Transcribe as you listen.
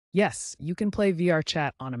Yes, you can play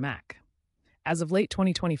VRChat on a Mac. As of late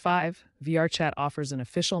 2025, VRChat offers an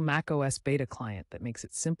official macOS beta client that makes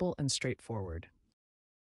it simple and straightforward.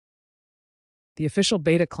 The official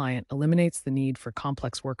beta client eliminates the need for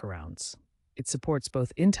complex workarounds. It supports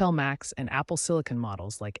both Intel Macs and Apple Silicon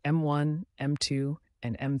models like M1, M2,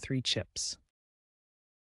 and M3 chips.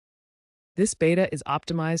 This beta is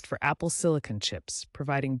optimized for Apple Silicon chips,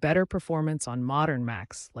 providing better performance on modern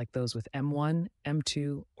Macs like those with M1,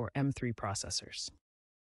 M2, or M3 processors.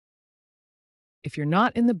 If you're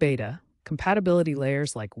not in the beta, compatibility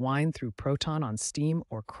layers like Wine through Proton on Steam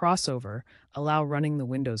or Crossover allow running the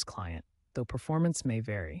Windows client, though performance may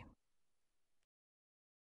vary.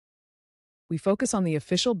 We focus on the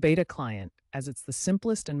official beta client as it's the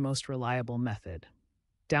simplest and most reliable method.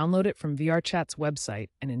 Download it from VRChat's website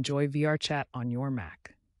and enjoy VRChat on your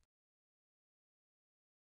Mac.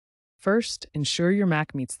 First, ensure your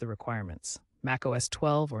Mac meets the requirements. macOS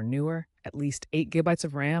 12 or newer, at least 8 gigabytes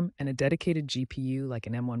of RAM, and a dedicated GPU like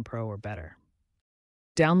an M1 Pro or better.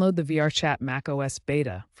 Download the VRChat macOS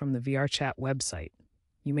beta from the VRChat website.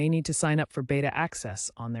 You may need to sign up for beta access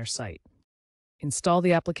on their site. Install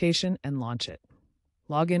the application and launch it.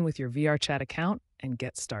 Log in with your VRChat account and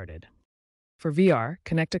get started. For VR,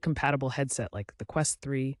 connect a compatible headset like the Quest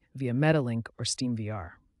 3 via MetaLink or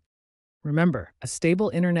SteamVR. Remember, a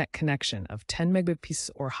stable internet connection of 10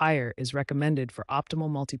 megabits or higher is recommended for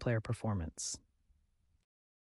optimal multiplayer performance.